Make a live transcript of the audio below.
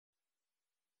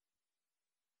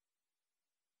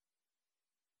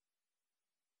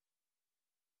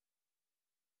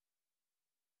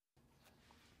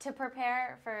To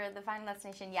prepare for the Final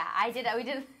Destination, yeah, I did. We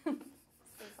did. So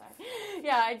sorry.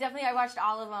 Yeah, I watched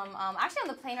all of them. Actually, on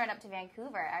the plane ride up to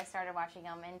Vancouver, I started watching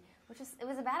them, and it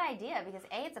was a bad idea because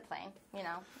A, it's a plane,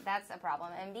 that's a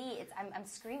problem, and B, I'm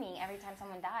screaming every time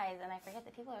someone dies, and I forget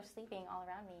that people are sleeping all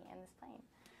around me in this plane.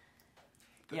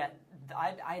 Yeah,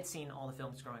 I had seen all the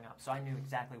films growing up, so I knew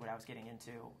exactly what I was getting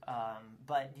into.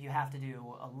 But you have to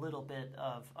do a little bit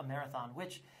of a marathon,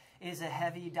 which is a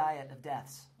heavy diet of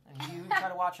deaths. And you try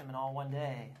to watch them in all one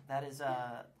day. That is,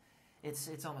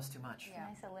 it's almost too much. Yeah.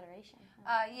 Nice alliteration.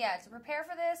 Yeah, to prepare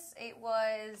for this, it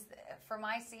was, for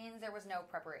my scenes, there was no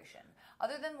preparation.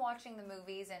 Other than watching the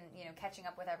movies and, catching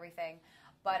up with everything.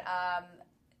 But,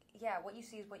 yeah, what you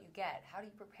see is what you get. How do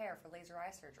you prepare for laser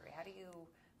eye surgery? How do you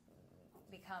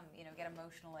become, get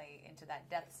emotionally into that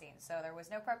death scene? So there was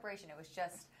no preparation. It was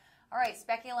just, all right,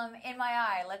 speculum in my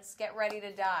eye. Let's get ready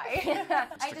to die.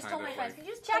 I just told my friends, can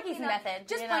you just Jackie's method.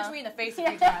 Just punch me in the face a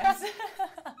few times.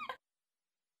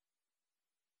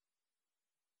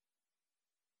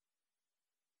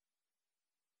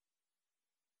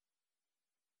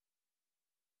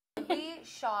 We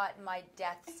shot my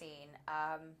death scene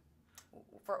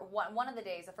for one of the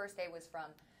days. The first day was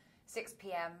from 6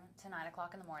 p.m. to 9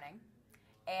 o'clock in the morning.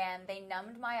 And they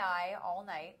numbed my eye all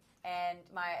night, and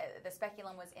the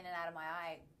speculum was in and out of my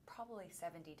eye probably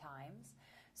 70 times.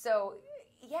 So,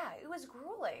 yeah, it was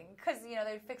grueling because, they'd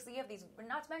you have these,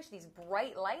 not to mention these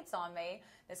bright lights on me,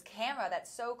 this camera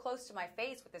that's so close to my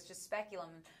face with this just speculum.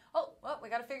 Oh, well, we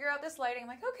got to figure out this lighting. I'm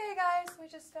like, okay, guys, we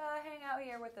just hang out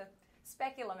here with the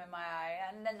speculum in my eye,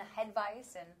 and then the head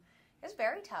vice, and it was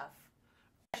very tough.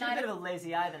 She had a bit of a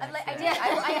lazy eye the next day. I did.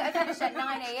 I finished at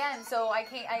 9 a.m., so I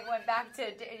went back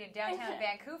to downtown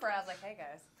Vancouver, and I was like, hey,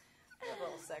 guys, you're a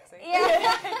little sexy.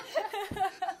 Yeah.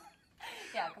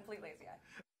 Yeah, complete lazy eye.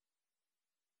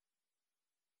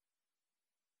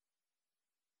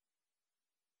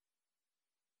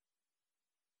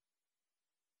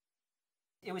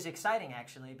 It was exciting,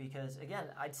 actually, because, again,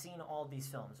 I'd seen all these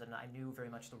films, and I knew very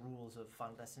much the rules of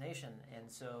Final Destination, and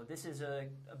so this is a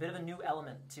bit of a new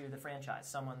element to the franchise,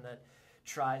 someone that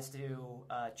tries to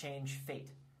change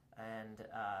fate. And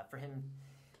for him,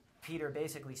 Peter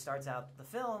basically starts out the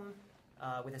film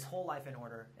with his whole life in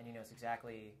order, and he knows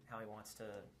exactly how he wants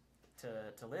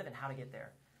to live and how to get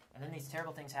there. And then these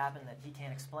terrible things happen that he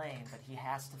can't explain, but he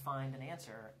has to find an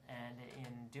answer, and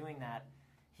in doing that,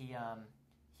 he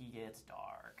gets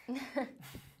dark,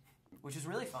 which is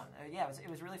really fun. Yeah, it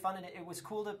was really fun, and it was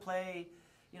cool to play,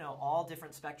 all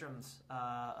different spectrums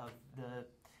of the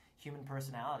human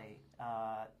personality.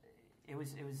 It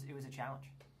was a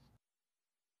challenge.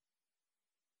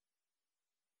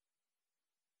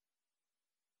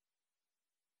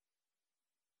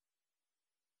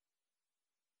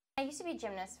 I used to be a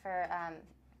gymnast for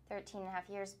 13 and a half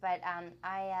years, but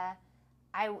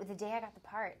the day I got the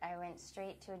part, I went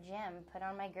straight to a gym, put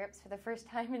on my grips for the first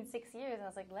time in 6 years, and I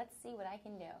was like, let's see what I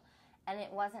can do. And it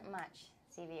wasn't much,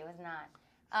 Stevie, it was not.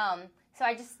 So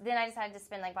I decided to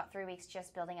spend like about 3 weeks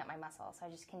just building up my muscle. So I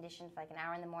just conditioned for like an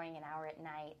hour in the morning, an hour at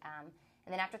night.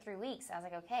 And then after 3 weeks, I was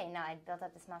like, okay, now I'd built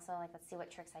up this muscle, like let's see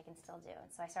what tricks I can still do.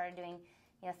 And so I started doing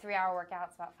 3-hour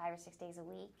workouts about 5 or 6 days a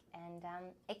week. And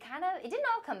it didn't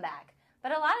all come back,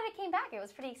 but a lot of it came back. It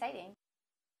was pretty exciting.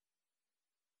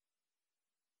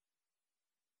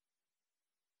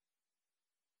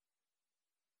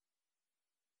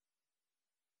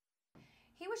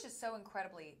 He was just so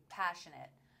incredibly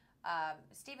passionate.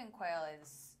 Stephen Quayle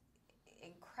is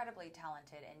incredibly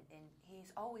talented, and he's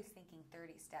always thinking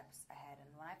 30 steps ahead. And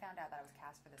when I found out that I was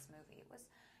cast for this movie, it was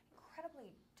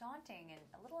incredibly daunting and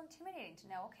a little intimidating to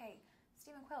know, okay,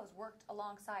 Stephen Quayle has worked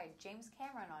alongside James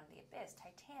Cameron on The Abyss,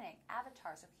 Titanic,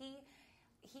 Avatar, so he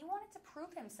wanted to prove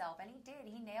himself, and he did.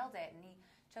 He nailed it, and he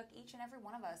took each and every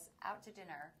one of us out to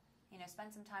dinner,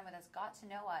 spent some time with us, got to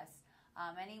know us.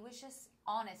 And he was just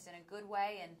honest in a good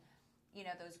way, and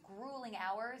those grueling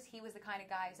hours, he was the kind of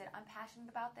guy who said, I'm passionate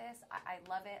about this, I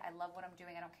love it, I love what I'm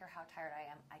doing, I don't care how tired I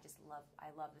am, I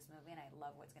love this movie, and I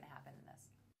love what's going to happen in this.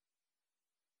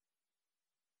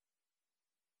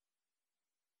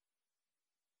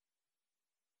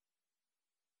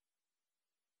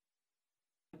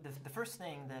 The first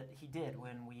thing that he did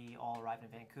when we all arrived in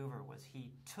Vancouver was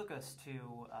he took us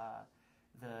to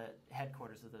the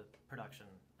headquarters of the production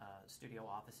studio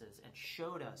offices and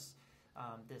showed us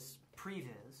this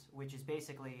previs, which is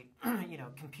basically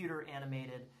computer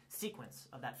animated sequence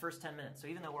of that first 10 minutes. So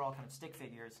even though we're all kind of stick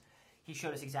figures, he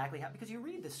showed us exactly how, because you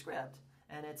read the script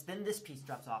and it's then this piece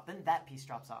drops off, then that piece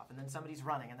drops off, and then somebody's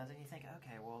running, and then you think,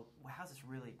 okay, well, how's this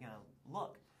really going to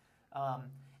look?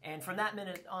 And from that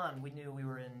minute on, we knew we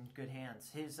were in good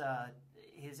hands.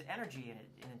 his energy and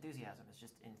enthusiasm is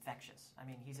just infectious. I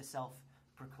mean, he's a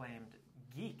self-proclaimed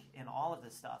geek in all of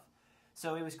this stuff.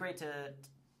 So it was great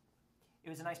it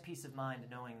was a nice peace of mind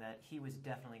knowing that he was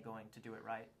definitely going to do it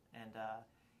right, and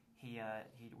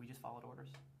we just followed orders.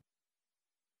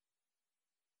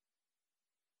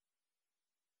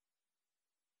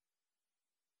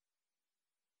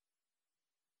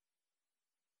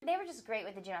 They were just great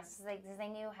with the gymnastics, because they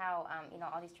knew how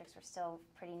all these tricks were still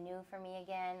pretty new for me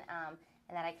again,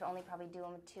 and that I could only probably do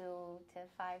them 2 to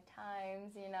 5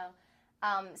 times.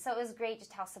 So it was great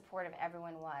just how supportive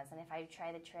everyone was. And if I would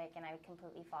try the trick and I would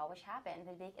completely fall, which happened,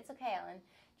 they'd be like, "It's okay, Ellen.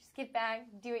 Just get back,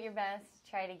 do it your best,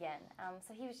 try it again."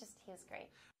 So he was great.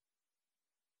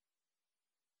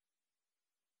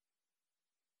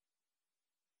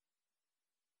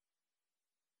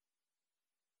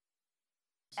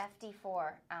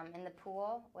 FD4 in the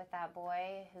pool with that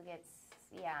boy who gets,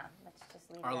 let's just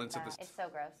leave it at that. It's so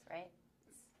gross, right?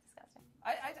 It's disgusting.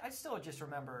 I still just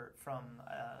remember from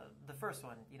the first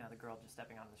one, the girl just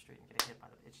stepping onto the street and getting hit by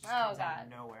it just comes out of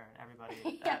nowhere, and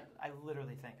everybody. I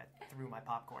literally think I threw my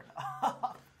popcorn.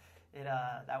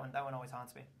 That one always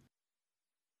haunts me.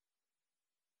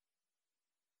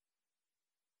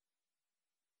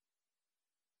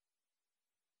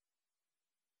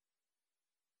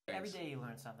 Every day you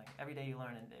learn something. Every day you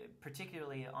learn, and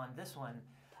particularly on this one,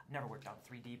 I've never worked on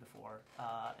 3D before.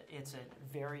 It's a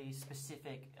very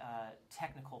specific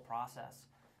technical process.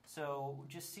 So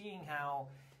just seeing how,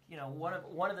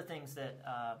 one of the things that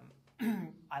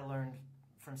I learned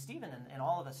from Stephen and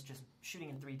all of us just shooting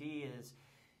in 3D is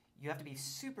you have to be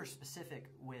super specific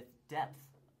with depth,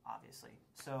 obviously.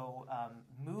 So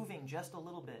moving just a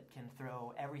little bit can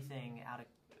throw everything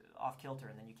off kilter,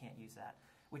 and then you can't use that,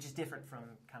 which is different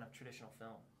from kind of traditional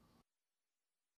film.